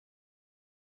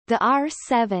The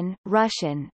R-7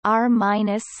 Russian,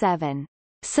 R-7,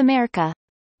 Semyorka,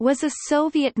 was a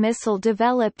Soviet missile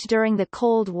developed during the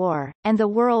Cold War, and the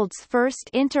world's first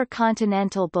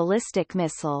intercontinental ballistic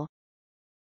missile.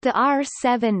 The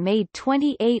R-7 made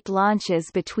 28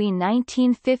 launches between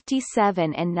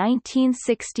 1957 and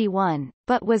 1961,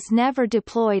 but was never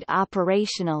deployed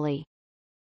operationally.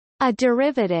 A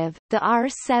derivative, the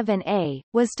R-7A,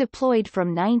 was deployed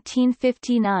from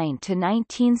 1959 to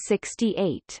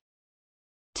 1968.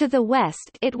 To the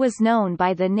west it was known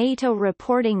by the NATO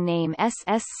reporting name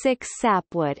SS-6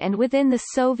 Sapwood and within the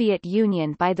Soviet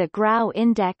Union by the Grau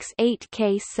Index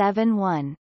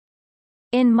 8K71.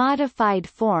 In modified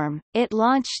form, it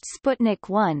launched Sputnik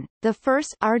 1, the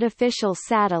first artificial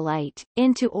satellite,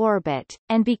 into orbit,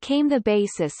 and became the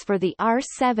basis for the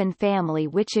R-7 family,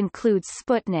 which includes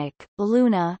Sputnik,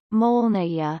 Luna,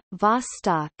 Molniya,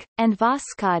 Vostok, and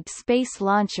Voskhod space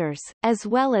launchers, as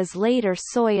well as later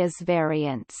Soyuz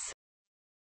variants.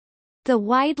 The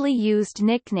widely used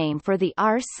nickname for the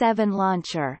R-7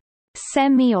 launcher,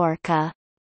 Semyorka,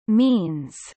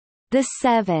 means the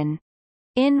seven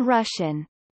in Russian.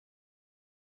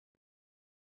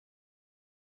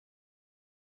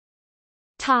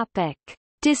 Topic.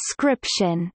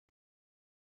 Description.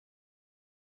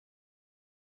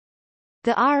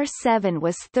 The R-7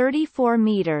 was 34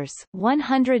 meters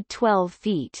 (112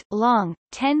 feet) long,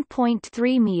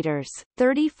 10.3 meters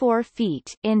 (34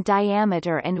 feet) in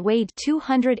diameter and weighed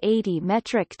 280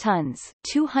 metric tons,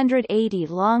 280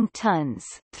 long tons,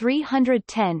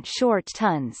 310 short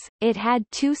tons. It had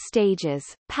two stages,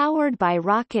 powered by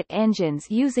rocket engines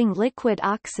using liquid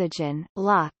oxygen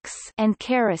 (LOX) and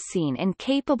kerosene, and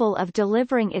capable of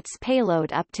delivering its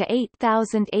payload up to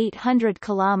 8,800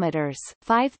 kilometers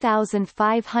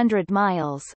 (5,500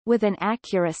 miles), with an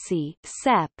accuracy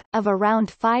 (SEP) of around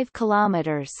 5 kilometers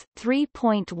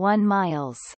 (3.1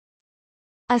 miles).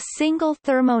 A single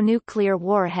thermonuclear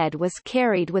warhead was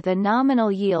carried with a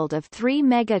nominal yield of 3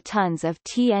 megatons of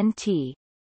TNT.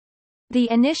 The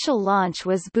initial launch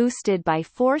was boosted by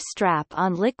 4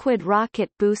 strap-on liquid rocket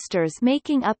boosters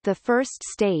making up the first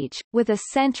stage, with a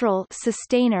central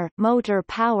sustainer motor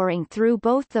powering through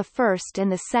both the first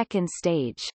and the second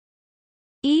stage.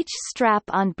 Each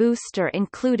strap-on booster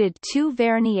included 2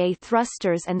 vernier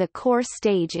thrusters and the core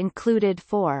stage included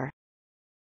 4.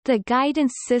 The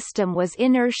guidance system was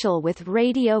inertial with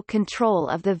radio control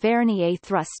of the vernier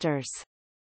thrusters.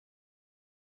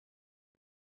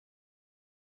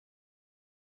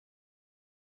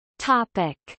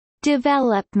 Topic.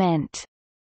 Development.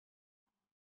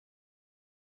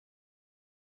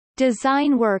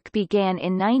 Design work began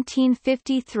in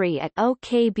 1953 at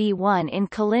OKB-1 in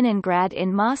Kaliningrad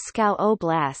in Moscow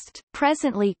Oblast,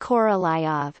 presently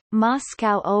Korolyov,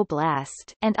 Moscow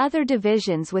Oblast, and other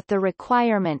divisions with the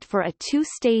requirement for a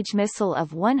two-stage missile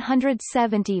of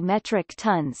 170 metric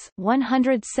tons,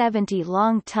 170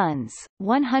 long tons,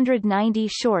 190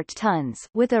 short tons,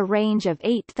 with a range of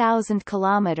 8,000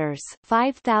 kilometers,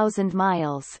 5,000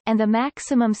 miles, and the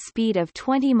maximum speed of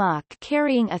 20 Mach,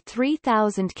 carrying a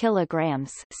 3,000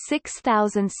 kilograms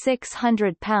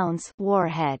 6,600 pounds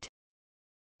warhead.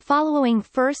 Following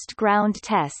first ground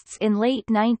tests in late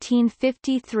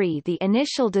 1953, the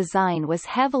initial design was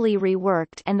heavily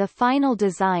reworked and the final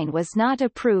design was not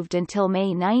approved until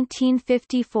May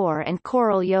 1954, and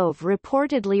Korolyov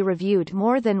reportedly reviewed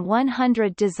more than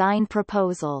 100 design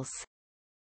proposals.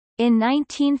 In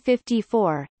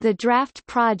 1954, the draft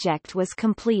project was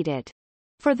completed.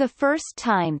 For the first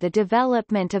time the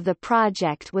development of the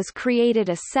project was created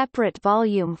a separate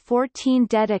volume 14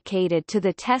 dedicated to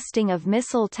the testing of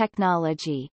missile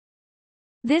technology.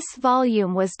 This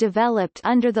volume was developed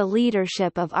under the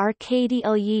leadership of Arkady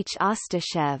Ilyich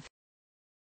Ostashev.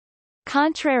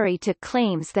 Contrary to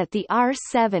claims that the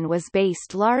R-7 was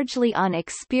based largely on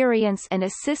experience and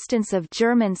assistance of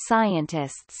German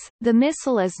scientists, the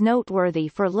missile is noteworthy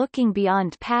for looking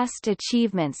beyond past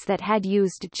achievements that had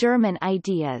used German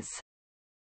ideas.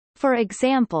 For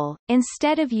example,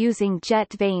 instead of using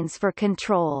jet vanes for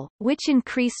control, which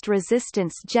increased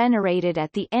resistance generated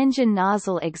at the engine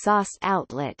nozzle exhaust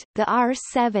outlet, the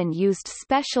R-7 used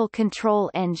special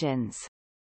control engines.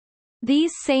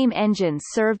 These same engines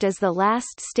served as the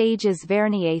last stage's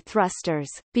vernier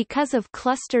thrusters. Because of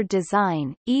clustered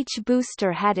design, each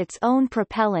booster had its own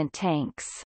propellant tanks.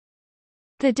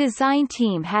 The design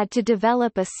team had to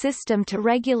develop a system to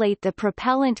regulate the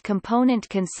propellant component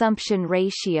consumption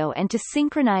ratio and to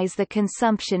synchronize the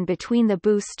consumption between the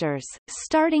boosters,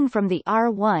 starting from the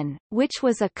R-1, which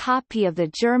was a copy of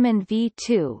the German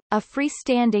V-2. A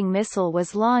freestanding missile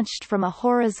was launched from a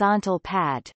horizontal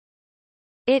pad.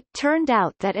 It turned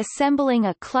out that assembling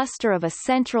a cluster of a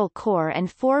central core and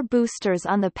 4 boosters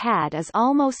on the pad is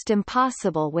almost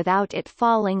impossible without it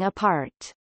falling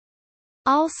apart.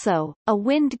 Also, a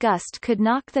wind gust could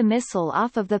knock the missile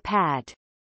off of the pad.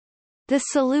 The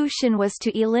solution was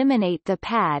to eliminate the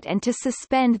pad and to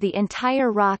suspend the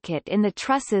entire rocket in the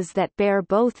trusses that bear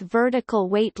both vertical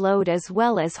weight load as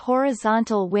well as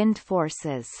horizontal wind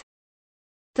forces.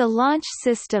 The launch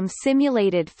system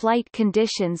simulated flight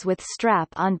conditions with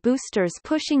strap-on boosters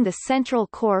pushing the central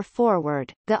core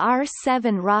forward. The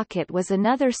R-7 rocket was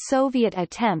another Soviet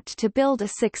attempt to build a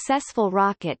successful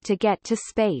rocket to get to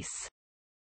space.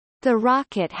 The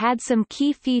rocket had some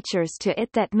key features to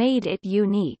it that made it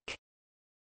unique.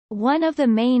 One of the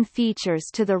main features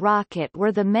to the rocket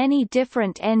were the many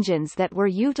different engines that were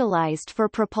utilized for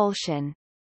propulsion.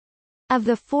 Of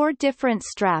the 4 different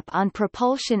strap-on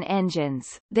propulsion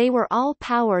engines, they were all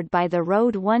powered by the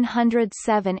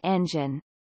R-107 engine.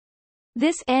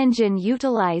 This engine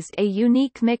utilized a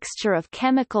unique mixture of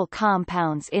chemical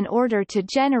compounds in order to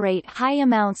generate high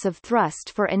amounts of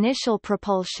thrust for initial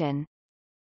propulsion.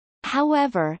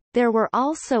 However, there were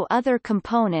also other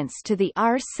components to the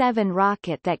R-7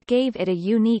 rocket that gave it a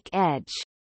unique edge.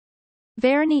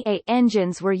 Vernier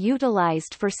engines were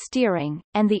utilized for steering,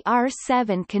 and the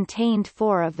R-7 contained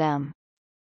 4 of them.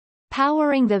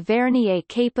 Powering the Vernier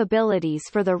capabilities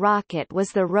for the rocket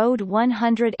was the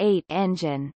R-108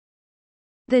 engine.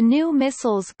 The new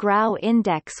missile's GRAU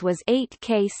index was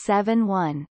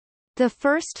 8K71. The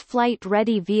first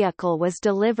flight-ready vehicle was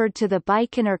delivered to the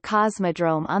Baikonur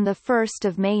Cosmodrome on 1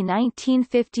 May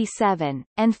 1957,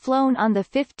 and flown on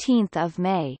 15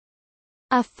 May.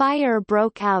 A fire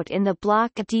broke out in the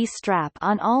Block D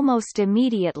strap-on almost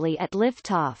immediately at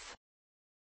liftoff.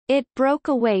 It broke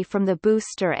away from the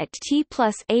booster at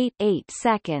T+88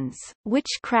 seconds, which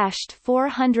crashed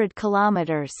 400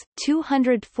 kilometers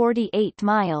 (248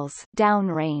 miles)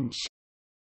 downrange.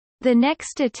 The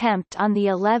next attempt on the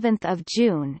 11th of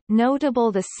June,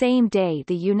 notable the same day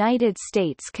the United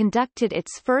States conducted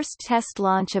its first test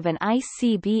launch of an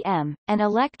ICBM, an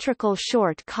electrical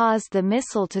short caused the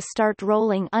missile to start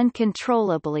rolling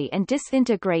uncontrollably and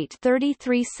disintegrate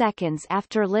 33 seconds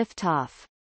after liftoff.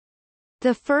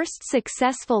 The first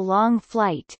successful long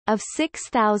flight, of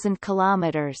 6,000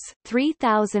 kilometers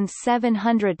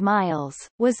 (3,700 miles),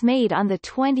 was made on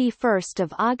 21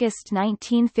 August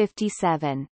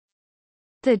 1957.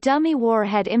 The dummy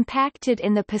warhead impacted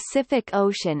in the Pacific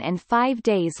Ocean, and 5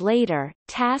 days later,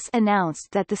 TASS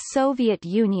announced that the Soviet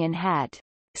Union had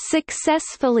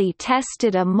successfully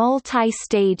tested a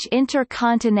multi-stage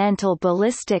intercontinental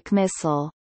ballistic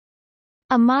missile.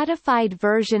 A modified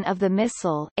version of the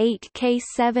missile,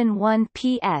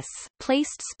 8K71PS,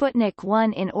 placed Sputnik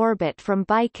 1 in orbit from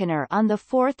Baikonur on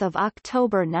 4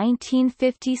 October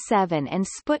 1957 and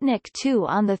Sputnik 2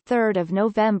 on 3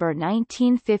 November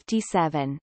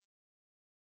 1957.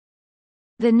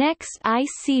 The next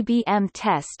ICBM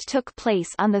test took place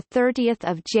on 30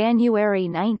 January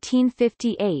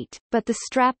 1958, but the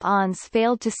strap-ons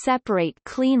failed to separate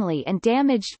cleanly and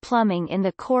damaged plumbing in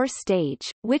the core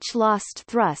stage, which lost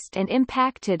thrust and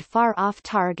impacted far off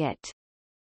target.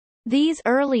 These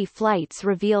early flights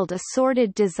revealed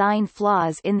assorted design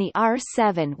flaws in the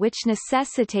R-7 which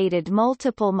necessitated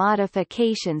multiple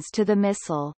modifications to the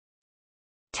missile.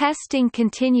 Testing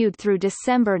continued through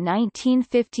December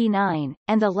 1959,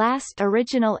 and the last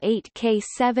original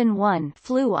 8K71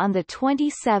 flew on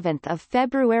 27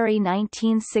 February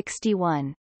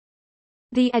 1961.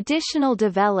 The additional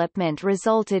development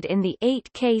resulted in the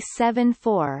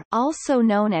 8K74, also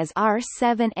known as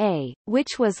R-7A,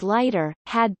 which was lighter,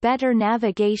 had better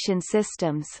navigation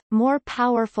systems, more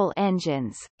powerful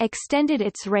engines, extended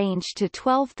its range to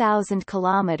 12,000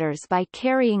 km by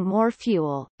carrying more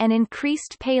fuel, and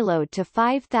increased payload to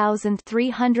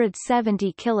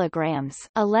 5,370 kg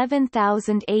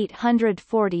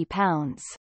 (11,840 pounds).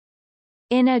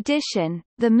 In addition,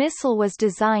 the missile was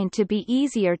designed to be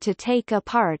easier to take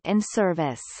apart and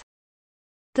service.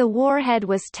 The warhead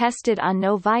was tested on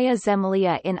Novaya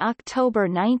Zemlya in October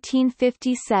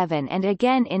 1957 and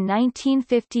again in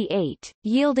 1958,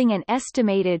 yielding an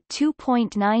estimated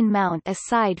 2.9 mount.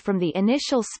 Aside from the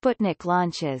initial Sputnik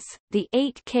launches, the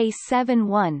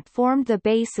 8K71 formed the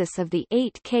basis of the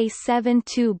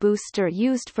 8K72 booster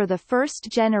used for the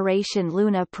first-generation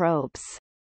Luna probes.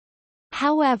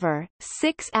 However,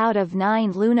 6 out of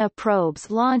 9 Luna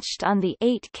probes launched on the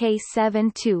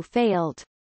 8K72 failed.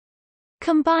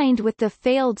 Combined with the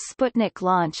failed Sputnik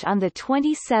launch on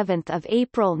 27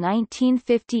 April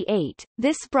 1958,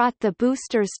 this brought the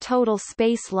booster's total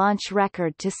space launch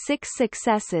record to 6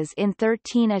 successes in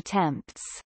 13 attempts.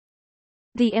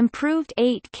 The improved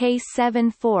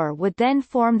 8K-74 would then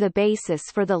form the basis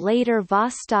for the later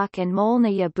Vostok and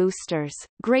Molniya boosters,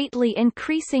 greatly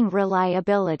increasing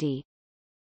reliability.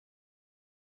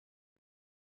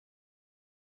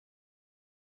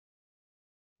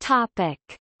 Topic: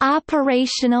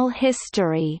 Operational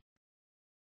history.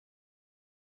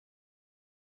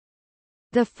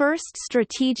 The first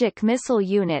strategic missile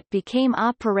unit became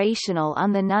operational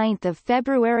on 9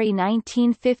 February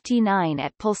 1959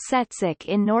 at Plesetsk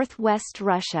in northwest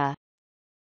Russia.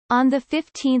 On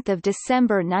 15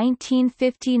 December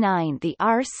 1959 the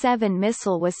R-7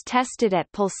 missile was tested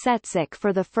at Plesetsk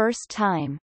for the first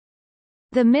time.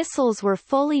 The missiles were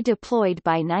fully deployed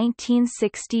by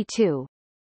 1962.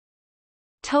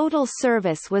 Total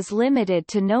service was limited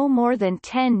to no more than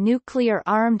 10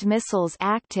 nuclear-armed missiles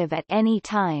active at any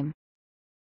time.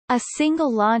 A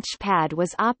single launch pad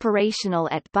was operational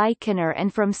at Baikonur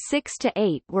and from 6 to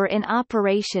 8 were in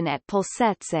operation at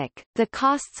Plesetsk. The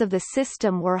costs of the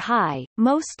system were high,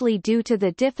 mostly due to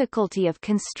the difficulty of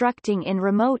constructing in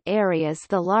remote areas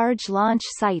the large launch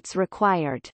sites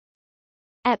required.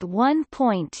 At one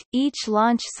point, each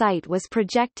launch site was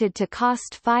projected to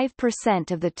cost 5%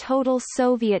 of the total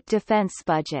Soviet defense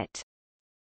budget.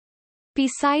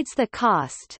 Besides the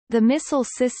cost, the missile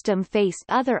system faced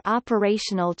other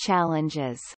operational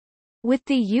challenges. With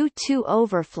the U-2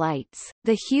 overflights,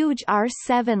 the huge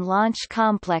R-7 launch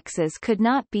complexes could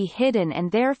not be hidden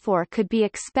and therefore could be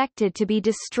expected to be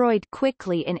destroyed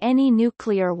quickly in any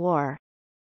nuclear war.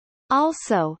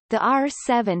 Also, the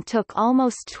R-7 took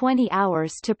almost 20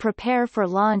 hours to prepare for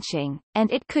launching, and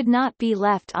it could not be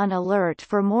left on alert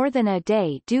for more than a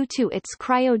day due to its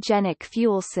cryogenic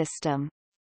fuel system.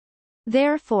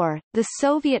 Therefore, the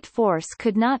Soviet force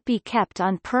could not be kept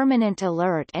on permanent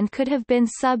alert and could have been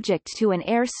subject to an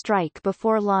air strike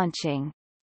before launching.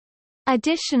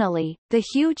 Additionally, the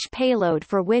huge payload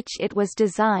for which it was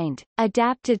designed,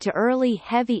 adapted to early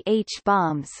heavy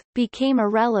H-bombs, became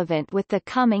irrelevant with the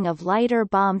coming of lighter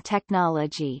bomb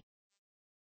technology.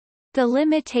 The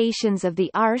limitations of the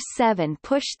R-7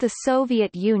 pushed the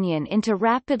Soviet Union into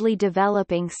rapidly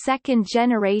developing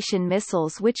second-generation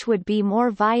missiles which would be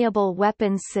more viable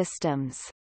weapons systems.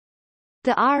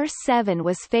 The R-7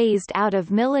 was phased out of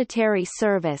military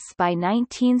service by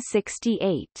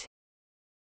 1968.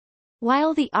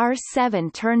 While the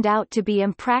R-7 turned out to be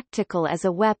impractical as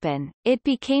a weapon, it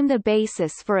became the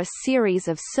basis for a series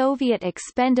of Soviet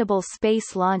expendable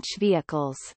space launch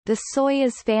vehicles, the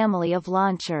Soyuz family of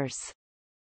launchers.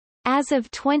 As of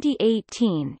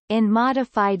 2018, in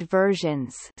modified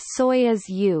versions Soyuz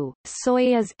U,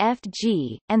 Soyuz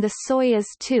FG, and the Soyuz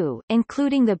 2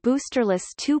 including the boosterless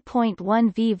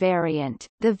 2.1V variant,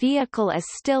 the vehicle is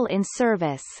still in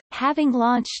service, having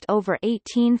launched over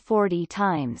 1840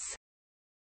 times.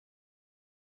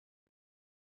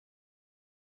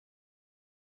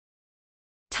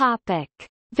 Topic: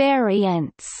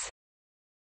 Variants.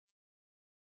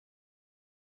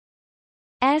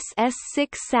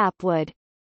 SS-6 Sapwood.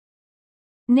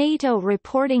 NATO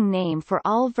reporting name for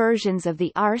all versions of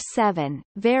the R-7,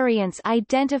 variants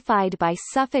identified by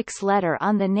suffix letter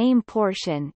on the name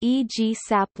portion, e.g.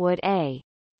 Sapwood A.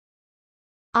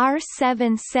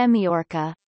 R-7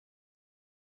 Semyorka.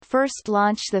 First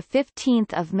launch 15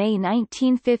 May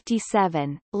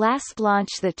 1957, last launch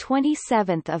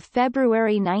 27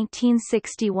 February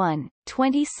 1961,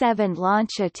 27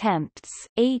 launch attempts,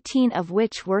 18 of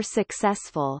which were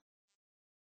successful.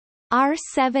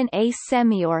 R-7A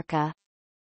Semyorka.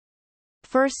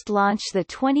 First launch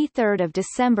 23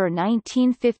 December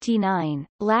 1959,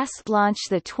 last launch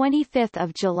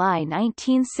 25 July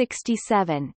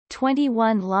 1967,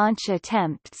 21 launch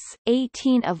attempts,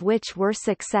 18 of which were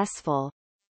successful.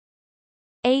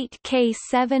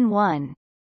 8K-71.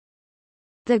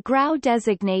 The GRAU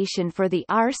designation for the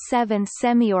R-7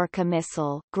 Semyorka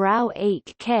missile, GRAU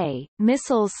 8K,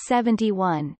 missiles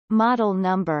 71, model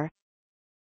number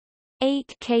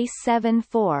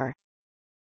 8K-74.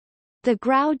 The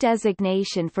GRAU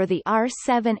designation for the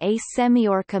R-7A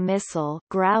Semyorka missile,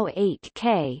 GRAU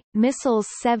 8K, missiles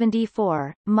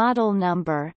 74, model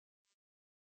number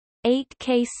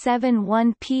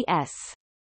 8K-71PS.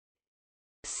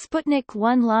 Sputnik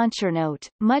 1 launcher. Note,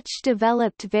 much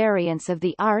developed variants of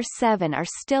the R-7 are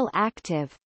still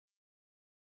active.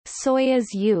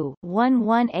 Soyuz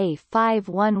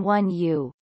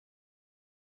U-11A511U,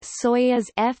 Soyuz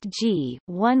FG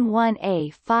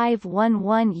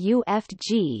 11A511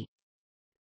 UFG,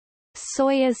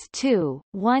 Soyuz 2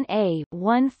 1A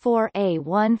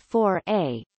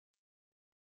 14A14A,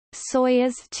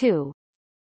 Soyuz 2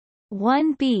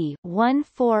 1B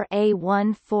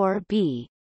 14A14B.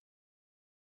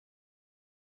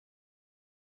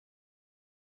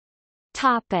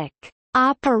 Topic: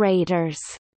 Operators.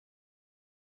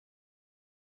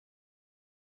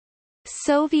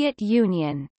 Soviet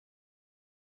Union.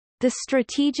 The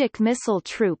Strategic Missile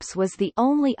Troops was the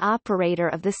only operator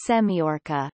of the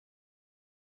Semyorka.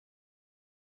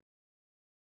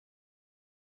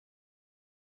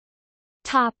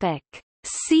 Topic: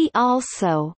 See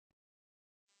also: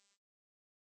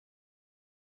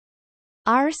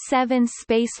 R-7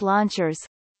 space launchers,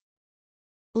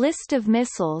 List of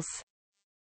missiles,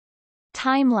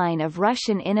 Timeline of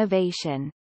Russian innovation.